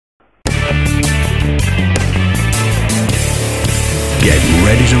Get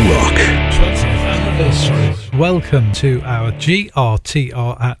ready to rock. 20th anniversary. Welcome to our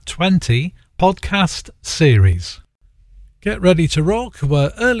GRTR at 20 podcast series. Get Ready to Rock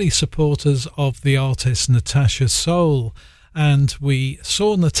were early supporters of the artist Natasha Soul, and we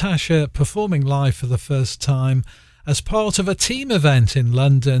saw Natasha performing live for the first time as part of a team event in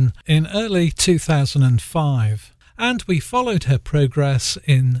London in early 2005, and we followed her progress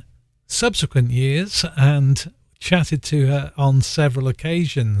in subsequent years and chatted to her on several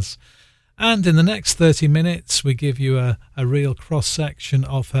occasions. And in the next 30 minutes we give you a real cross-section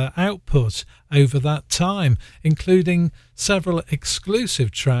of her output over that time, including several exclusive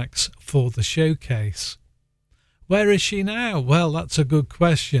tracks for the showcase. Where is she now? Well, that's a good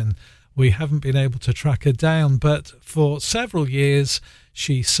question. We haven't been able to track her down, but for several years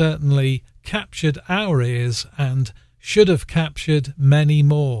she certainly captured our ears and should have captured many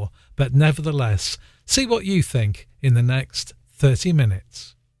more. But nevertheless, see what you think in the next 30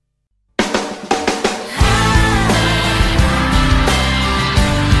 minutes.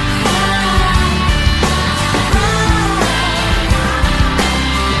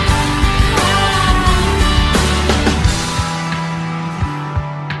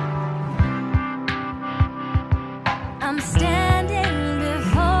 I'm standing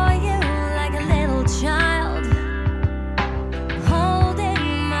before you like a little child,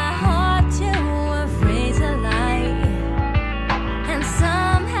 holding my heart to a razor light, and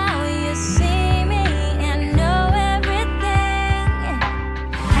somehow you see me and know everything.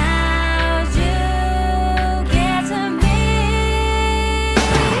 How'd you get to me?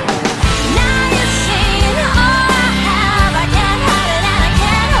 Now you've seen all I have. I can't hide it and I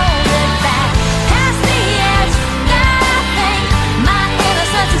can't hold it back. Past the edge, nothing. My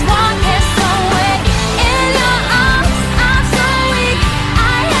innocence is one kiss away. In your arms, I'm so weak.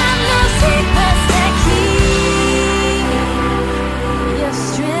 I have no secrets to keep. You've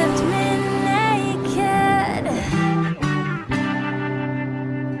stripped me naked.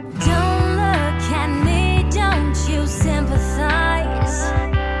 Don't look at me, don't you sympathize?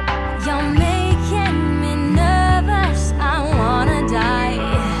 You're making me nervous, I wanna die.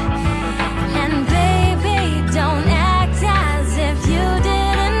 And baby, don't act as if you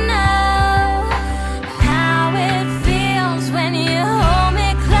didn't know how it feels when you hold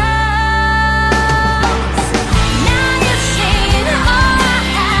me close. Now you've seen all I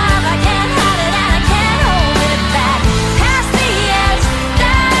have. I can't hide it and I can't hold it back. Past the edge,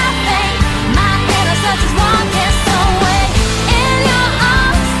 nothing. My innocence is one kiss away. In your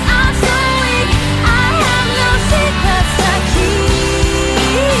arms, I'm so weak. I have no secrets to keep.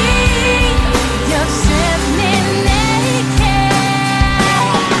 You've stripped me naked.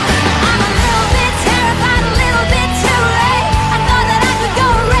 I'm a little bit terrified, a little bit too late. I thought that I could go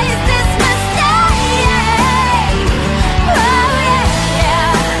erase this mistake. Oh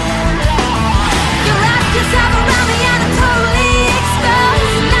yeah. You wrapped yourself around me and I'm totally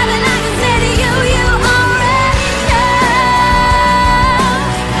exposed. Nothing I can say to you, you already know.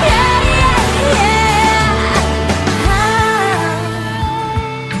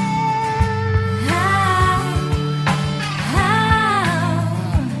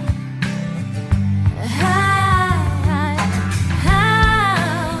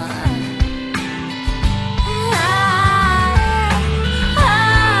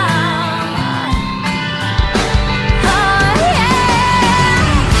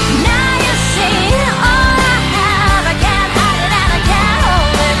 Now you've seen all I have. I can't hide it and I can't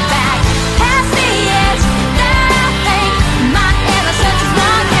hold it back. Past the edge, nothing. My innocence is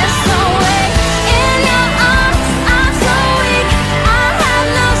one kiss away. In your arms, I'm so weak. I have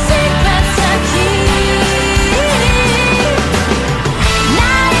no secrets to keep.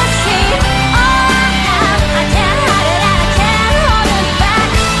 Now you've seen all I have. I can't hide it and I can't hold it back.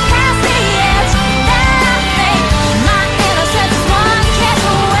 Past the edge, nothing. My innocence is one kiss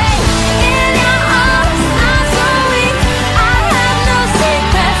away. In your arms, I'm so weak. I have no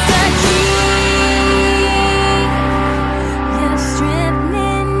secrets to keep. You stripped me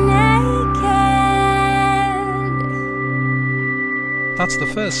naked. That's the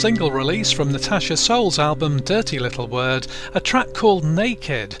first single release from Natasha Soul's album Dirty Little Word, a track called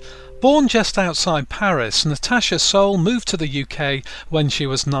Naked. Born just outside Paris, Natasha Soul moved to the UK when she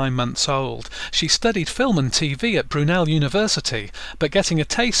was 9 months old. She studied film and TV at Brunel University, but getting a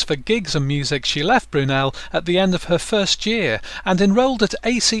taste for gigs and music, she left Brunel at the end of her first year and enrolled at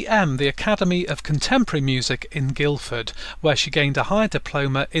ACM, the Academy of Contemporary Music in Guildford, where she gained a higher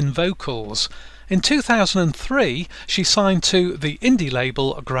diploma in vocals. In 2003, she signed to the indie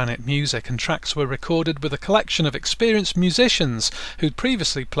label Granite Music, and tracks were recorded with a collection of experienced musicians who'd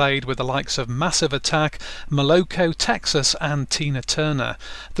previously played with the likes of Massive Attack, Moloko, Texas and Tina Turner.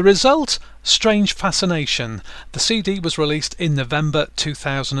 The result? Strange Fascination. The CD was released in November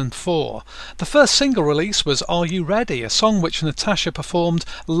 2004. The first single release was Are You Ready?, a song which Natasha performed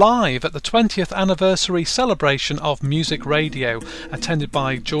live at the 20th anniversary celebration of music radio, attended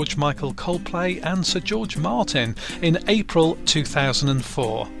by George Michael, Coldplay and Sir George Martin in April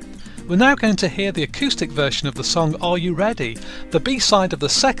 2004. We're now going to hear the acoustic version of the song Are You Ready?, the B-side of the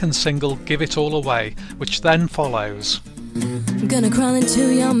second single Give It All Away, which then follows. I'm gonna crawl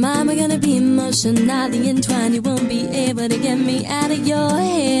into your mind, we're gonna be emotionally entwined. You won't be able to get me out of your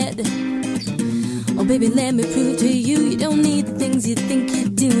head. Oh baby, let me prove to you, you don't need the things you think you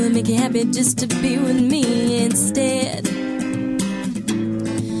do, and make you happy just to be with me instead.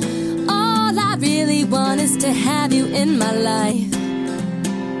 All I really want is to have you in my life.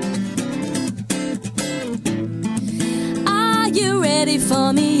 Are you ready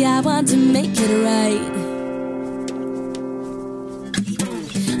for me? I want to make it right.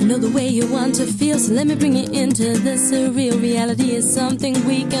 I know the way you want to feel, so let me bring you into the surreal. Reality is something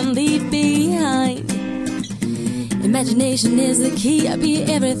we can leave behind. Imagination is the key, I'll be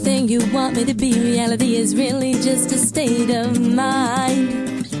everything you want me to be. Reality is really just a state of mind.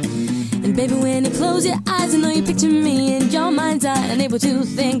 And baby, when you close your eyes, I know you picture me in your mind's eye, unable to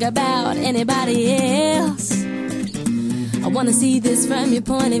think about anybody else. I wanna see this from your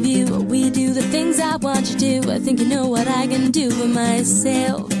point of view. We do the things I want you to. I think you know what I can do for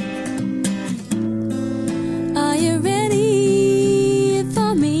myself. Are you ready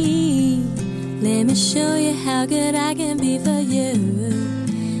for me? Let me show you how good I can be for you.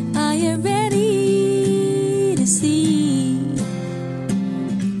 Are you ready to see?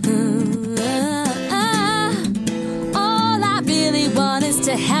 All I really want is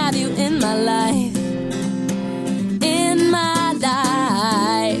to have you in my life.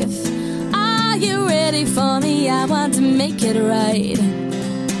 Are you ready for me? I want to make it right.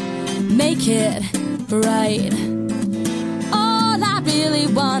 Make it right. All I really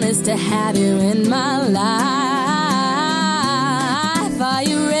want is to have you in my life. Are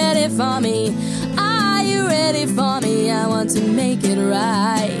you ready for me? Are you ready for me? I want to make it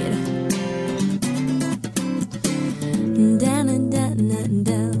right. Down and down and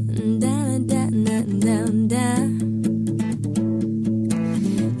down and down and down and down and down.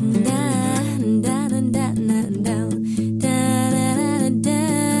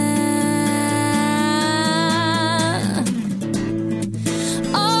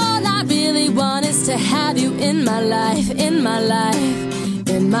 To have you in my life, in my life,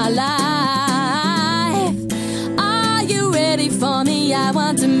 in my life. Are you ready for me? I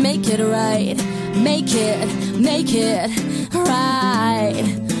want to make it right. Make it right.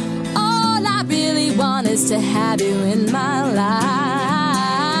 All I really want is to have you in my life.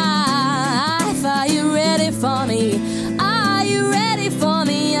 Are you ready for me? Are you ready for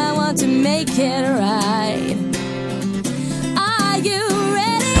me? I want to make it right. Are you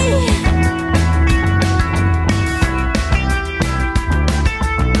ready?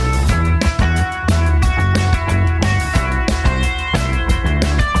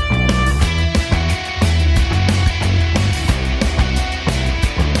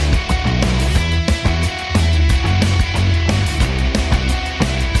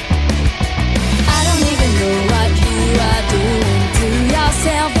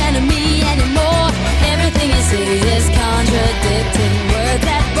 Contradicting words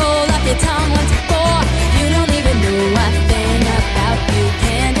that roll off your tongue once before. You don't even know what thing about you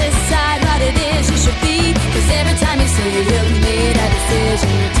can decide what it is you should be. Cause every time you say you've made a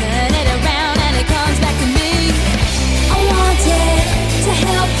decision, you turn it around and it comes back to me. I wanted to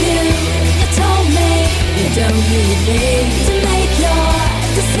help you. You told me you don't need me to make your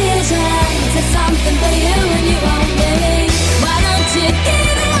decisions. It's something for you and you won't me. Why don't you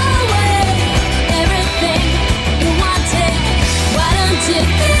give it away? Everything you wanted. Why don't you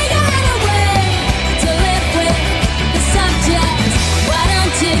figure out a way to live with the subject? Why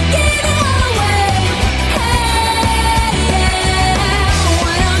don't you give it all away? Hey, yeah.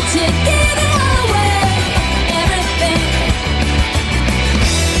 Why don't you give it all away? Everything.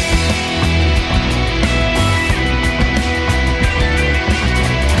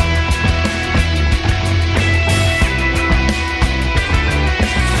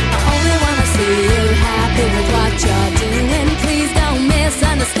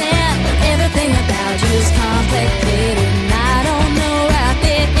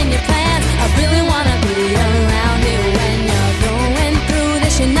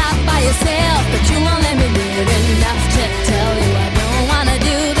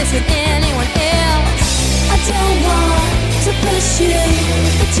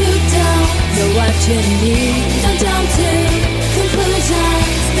 you need. Don't jump to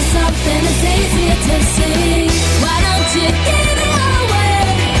conclusions. There's something that's easier to see. Why don't you give it all away?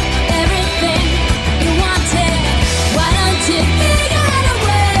 Everything you wanted. Why don't you figure out a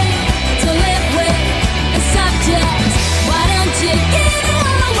way to live with the subject? Why don't you give it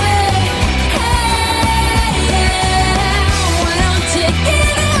all away? Hey, yeah. Why don't you give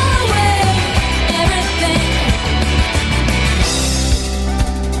it all away? Everything.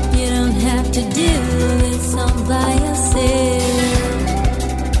 You don't have to do this all by yourself.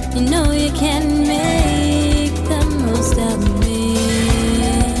 You know you can make the most of me.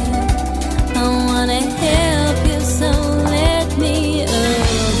 I wanna help you, so let me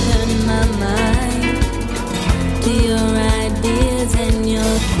open my mind to your ideas and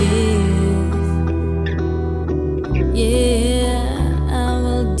your fears. Yeah, I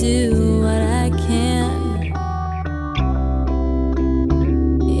will do what I can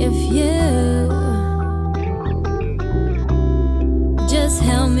if you just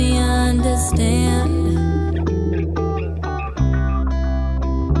help me understand.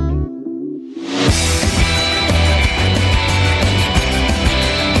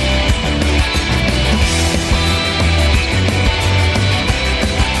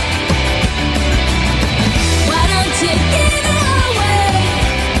 Why don't you give it all away?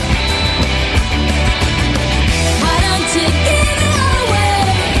 Why don't you give it all away?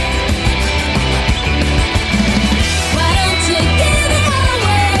 Why don't you give it all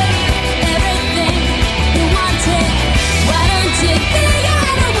away? Everything you wanted. Why don't you figure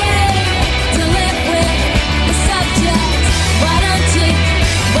out a way to live with the subject? Why don't you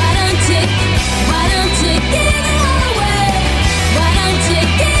give it all away? Why don't you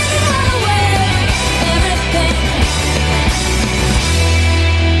give it all away? Everything.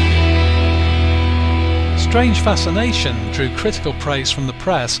 Strange Fascination drew critical praise from the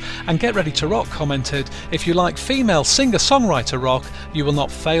press, and Get Ready to Rock commented, "If you like female singer-songwriter rock, you will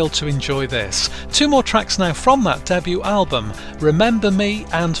not fail to enjoy this." Two more tracks now from that debut album, Remember Me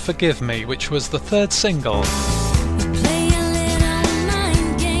and Forgive Me, which was the third single. Play a little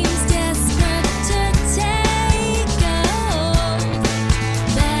mind games, desperate to take a hold.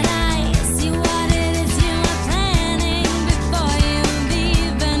 But I see what it is you are planning before you've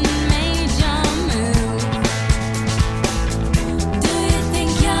even made your move. Do you think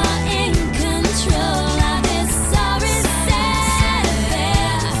you're in control of this sorry sad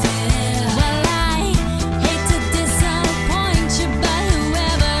affair? Well, I hate to disappoint you, but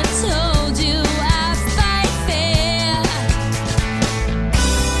whoever told you I fight fair?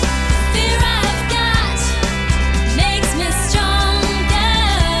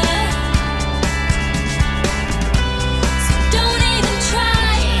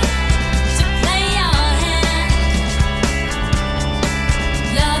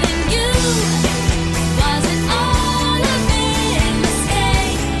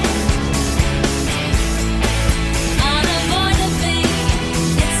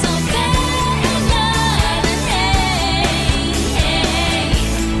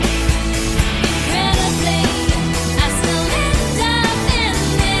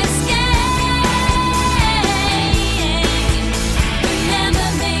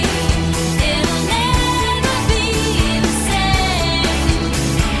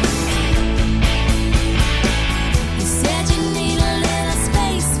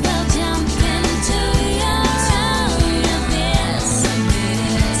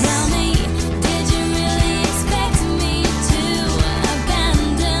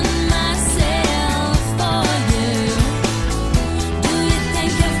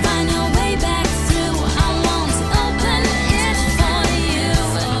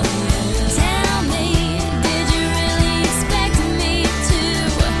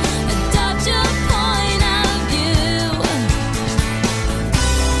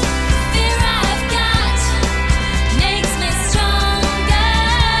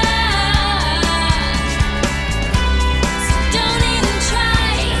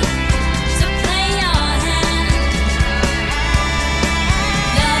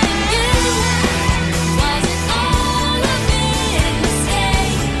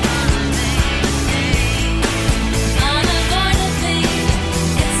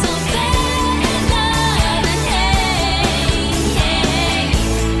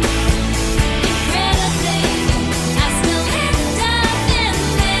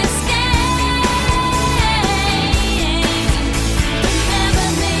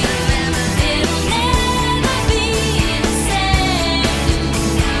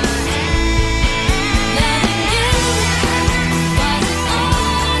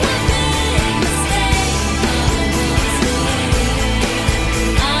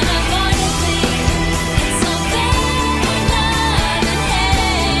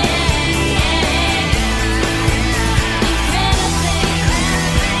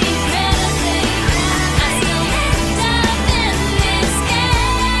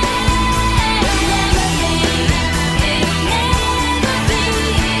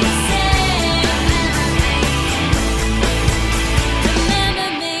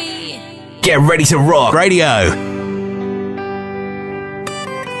 Get ready to rock radio.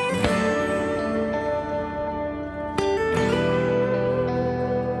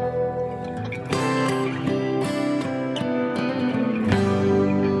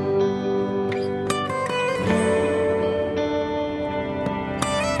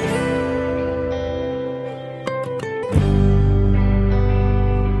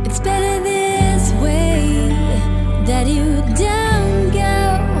 It's better this way, that you don't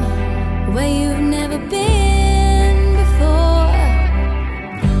go where you've never been before.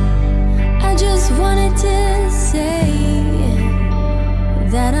 I just wanted to say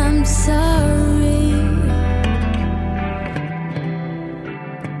that I'm sorry.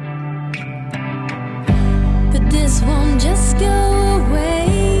 But this won't just go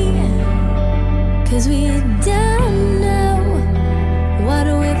away, 'cause we don't know what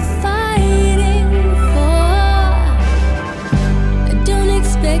we're fighting for. I don't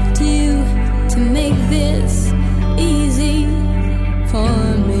expect you to make this easy for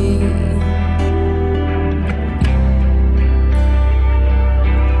me.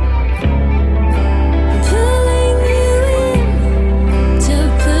 Pulling you in to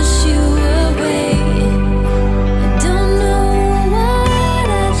push you away. I don't know what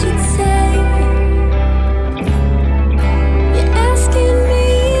I should say. You're asking me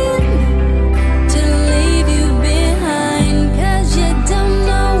in to leave you behind, 'cause you don't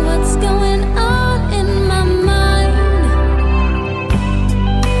know what's going on in my mind.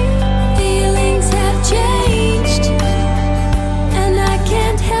 Feelings have changed, and I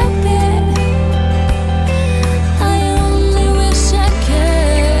can't help it. I only wish I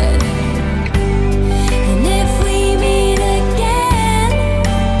could. And if we meet again,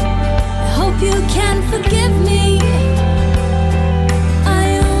 I hope you can forgive me. I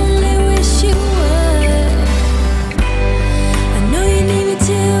only wish you would. I know you need me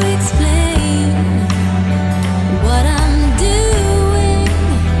to explain what I'm doing.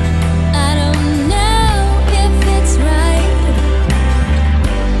 I don't know if it's right,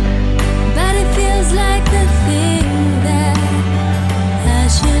 but it feels like the thing that I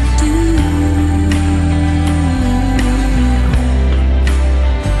should do.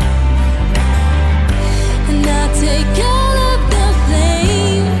 And I'll take all of the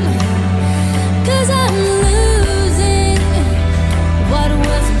blame, 'cause I'm losing what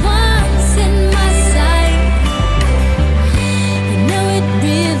was once in my sight. I know it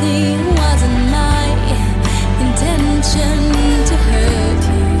really wasn't my intention to hurt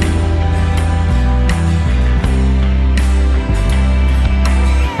you.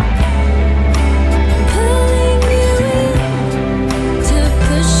 Pulling you in to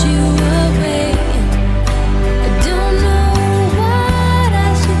push you away. I don't know what I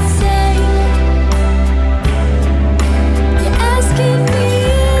should say. You're asking me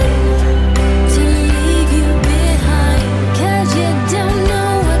to leave you behind, 'cause you don't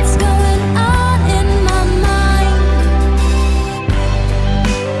know what's going on in my mind.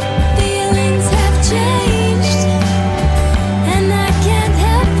 Feelings have changed, and I can't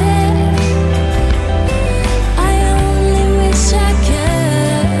help it. I only wish I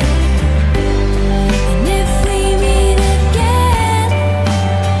could. And if we meet again,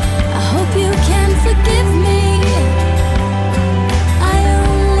 I hope you can forgive me. I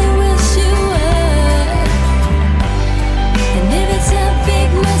only wish you would. And if it's a big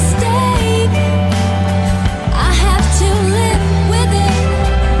mistake, I have to live with it.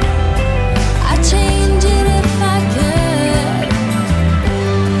 I'd change it if I could.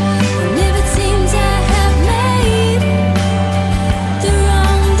 And if it seems I have made the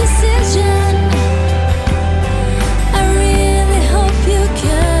wrong decision, I really hope you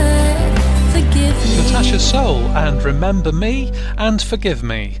could forgive me. Natasha Soul and Remember Me and Forgive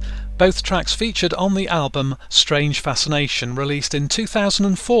Me. Both tracks featured on the album Strange Fascination, released in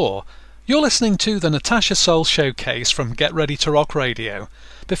 2004. You're listening to the Natasha Soul Showcase from Get Ready to Rock Radio.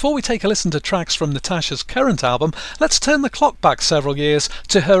 Before we take a listen to tracks from Natasha's current album, let's turn the clock back several years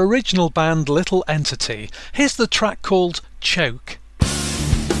to her original band Little Entity. Here's the track called Choke.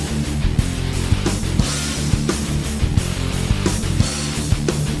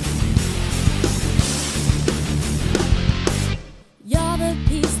 You're the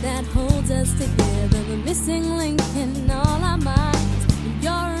piece that holds us together, the missing link in all our minds. When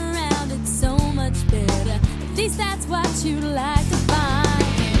you're around, it's so much better. At least that's what you like to find.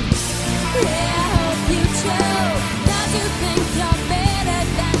 Yeah, I hope you choke. Don't you think you're better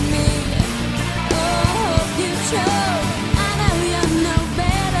than me? Oh, I hope you choke. I know you're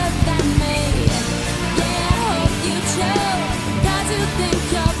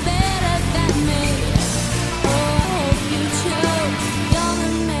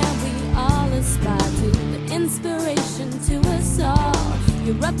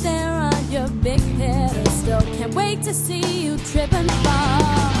You're up there on your big pedestal. Can't wait to see you trip and fall.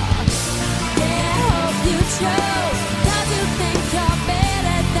 Yeah, hope you chose, 'cause you think you're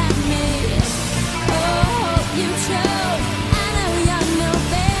better than me. Oh, hope you chose, I know you're no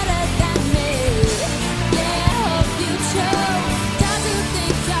better than me. Yeah, hope you chose, 'cause you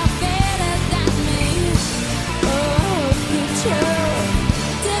think you're better than me. Oh, hope you chose.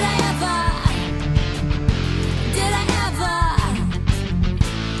 Did I ever? Did I ever?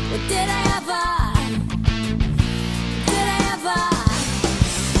 Did I ever? Did I ever?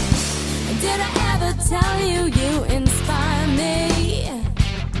 Did I ever tell you you inspire me?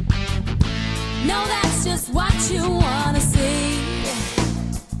 No, that's just what you wanna see.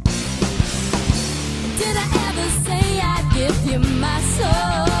 Did I ever say I'd give you my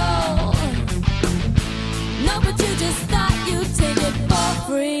soul? No, but you just thought you'd take it for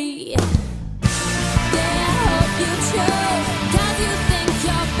free. Yeah, I hope you chose, 'cause you think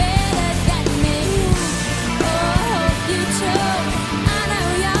you're better than me. Oh, I hope you chose, I know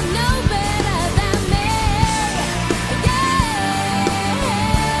you're no better than me. Yeah.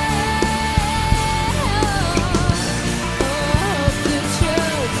 Oh, I hope you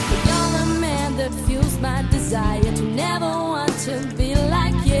chose, but you're the man that fuels my desire to never want to be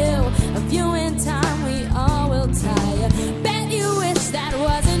like you. A few in time we all will tire. Bet you wish that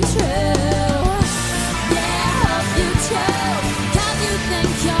wasn't true. Yeah, I hope you chose, 'cause you think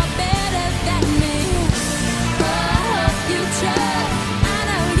you're better than me. Oh, I hope you chose, I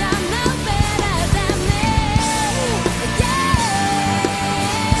know you're no better than me. Yeah.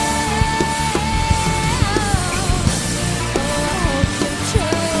 Oh, I hope you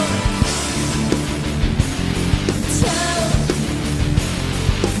chose.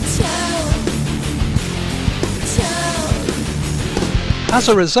 As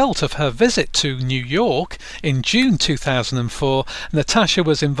a result of her visit to New York in June 2004, Natasha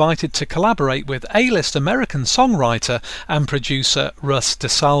was invited to collaborate with A-list American songwriter and producer Russ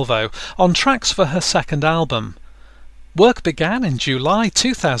DeSalvo on tracks for her second album. Work began in July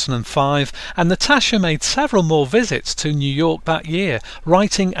 2005, and Natasha made several more visits to New York that year,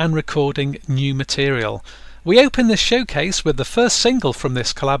 writing and recording new material. We open this showcase with the first single from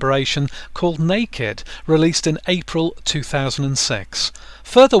this collaboration, called Naked, released in April 2006.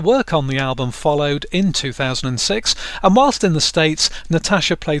 Further work on the album followed in 2006, and whilst in the States,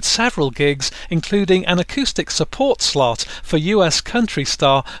 Natasha played several gigs, including an acoustic support slot for US country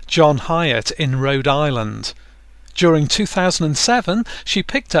star John Hyatt in Rhode Island. During 2007, she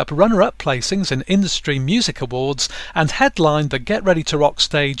picked up runner-up placings in industry music awards and headlined the Get Ready to Rock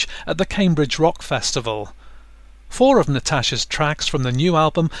stage at the Cambridge Rock Festival. 4 of Natasha's tracks from the new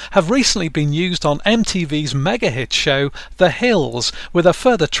album have recently been used on MTV's mega-hit show The Hills, with a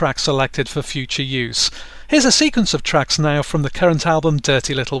further track selected for future use. Here's a sequence of tracks now from the current album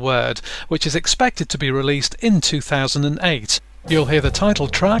Dirty Little Word, which is expected to be released in 2008. You'll hear the title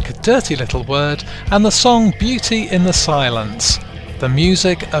track, Dirty Little Word, and the song Beauty in the Silence, the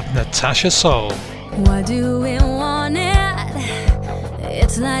music of Natasha Soul. Why do we want it?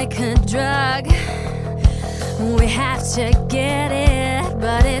 It's like a drug. We have to get it,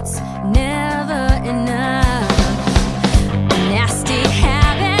 but it's never enough. A nasty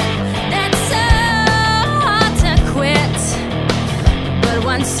habit that's so hard to quit. But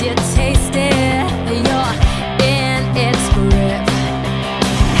once you taste it, you're in its grip.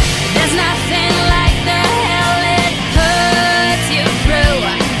 There's nothing like the hell it puts you through.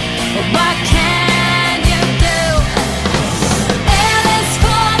 What can you do? L is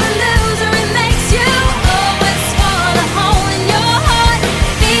for the loser, it makes you. O is for the hole in your heart.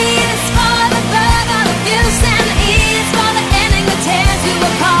 B is for the verb of abuse, and E is for the ending that tears you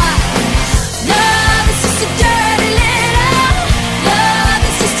apart. Love is just a dirty little. Love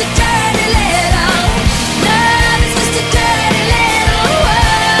is just a dirty little.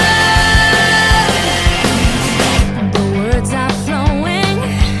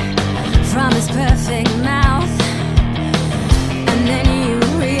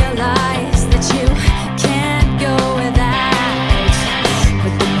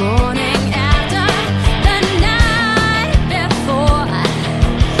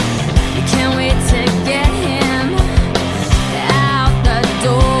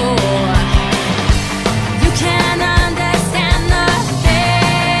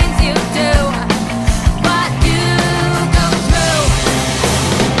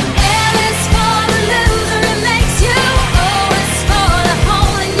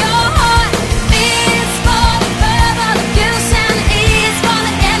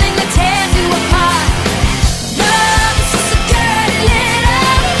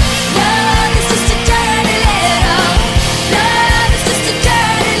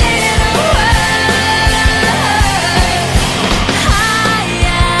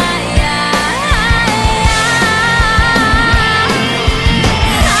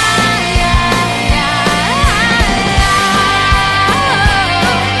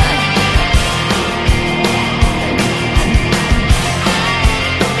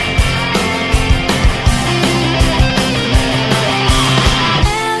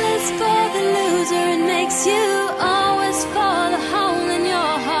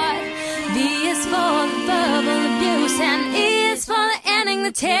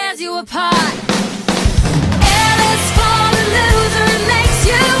 tears you apart. L is for the loser, it makes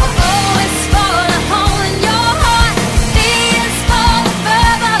you. O is for the hole in your heart. V is for the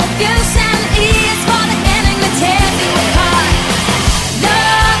verbal abuse, and E is for the ending that tears you apart.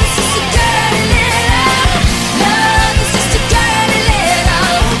 Love is just a dirty little. Love is just a dirty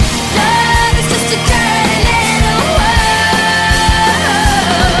little. Love is just a dirty little world.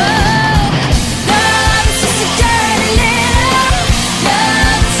 Love is just a dirty little.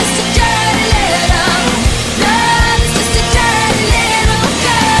 Love is just a dirty little. Love is just a dirty little,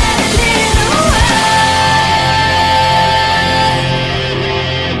 dirty little world.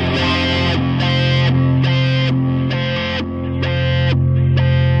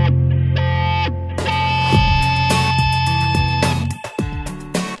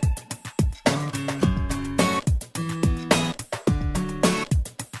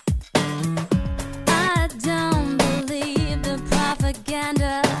 I don't believe the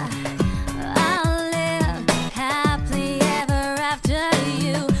propaganda. I'll live happily ever after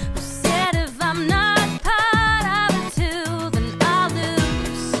you. Who said if I'm not part of it too, then I'll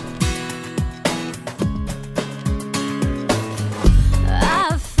lose.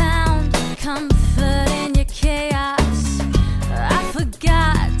 I've found comfort in your chaos. I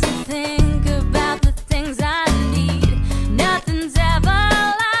forgot to think about the things I need. Nothing's ever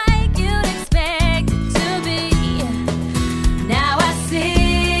like you'd expect it to be. Now I see.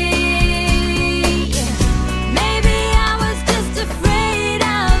 Maybe I was just afraid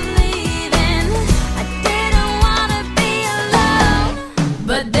of leaving. I didn't want to be alone.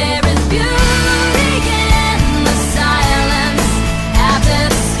 But there is beauty in the silence after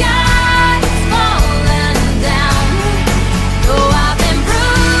the sky's fallen down. Though I've been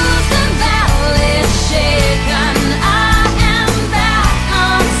bruised and badly shaken, I am back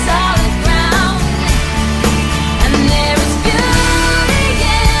on solid ground. And there is beauty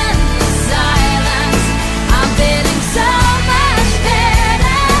in the silence. I'm feeling so much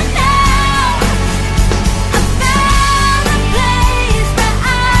better now. I found a place where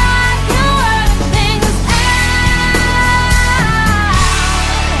I can work things out.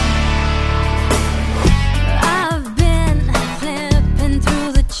 I've been flipping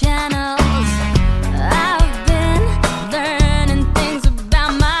through the channels. I've been learning things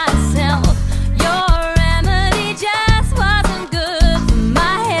about myself. Your remedy just wasn't good for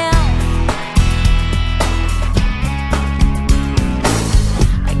my health.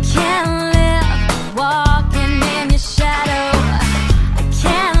 I can't live walking in your shadow. I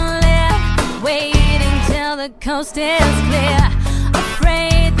can't live waiting till the coast is clear.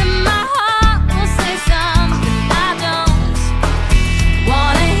 Afraid that my heart will say something I don't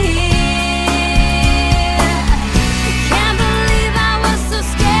wanna hear. Can't believe I was so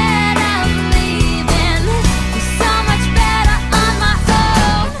scared of leaving. I'm so much better on my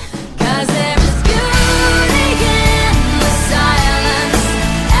own. 'Cause there is beauty in the silence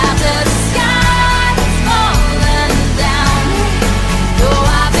after the sky has fallen down. Though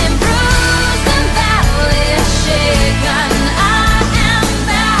I've been bruised and badly shaken, I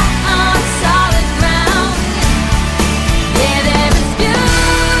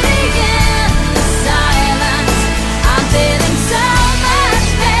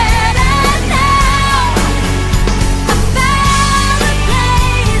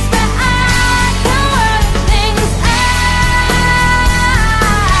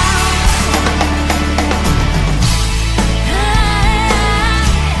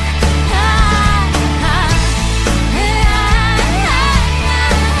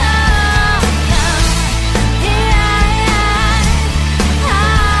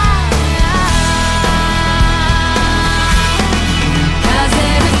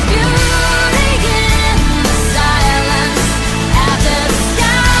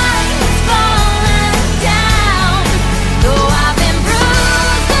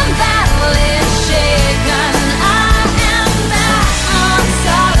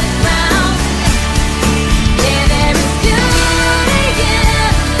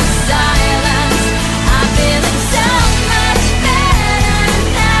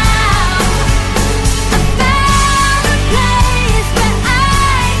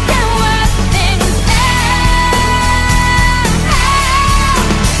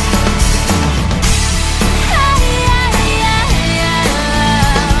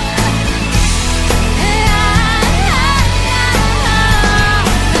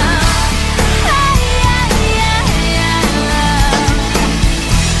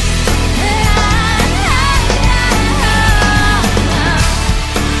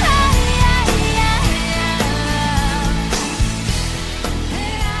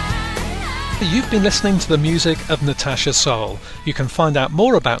You've been listening to the music of Natasha Soul. You can find out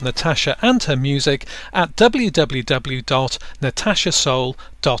more about Natasha and her music at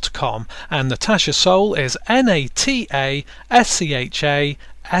www.natashasoul.com, and Natasha Soul is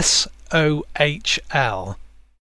NATASCHASOHL.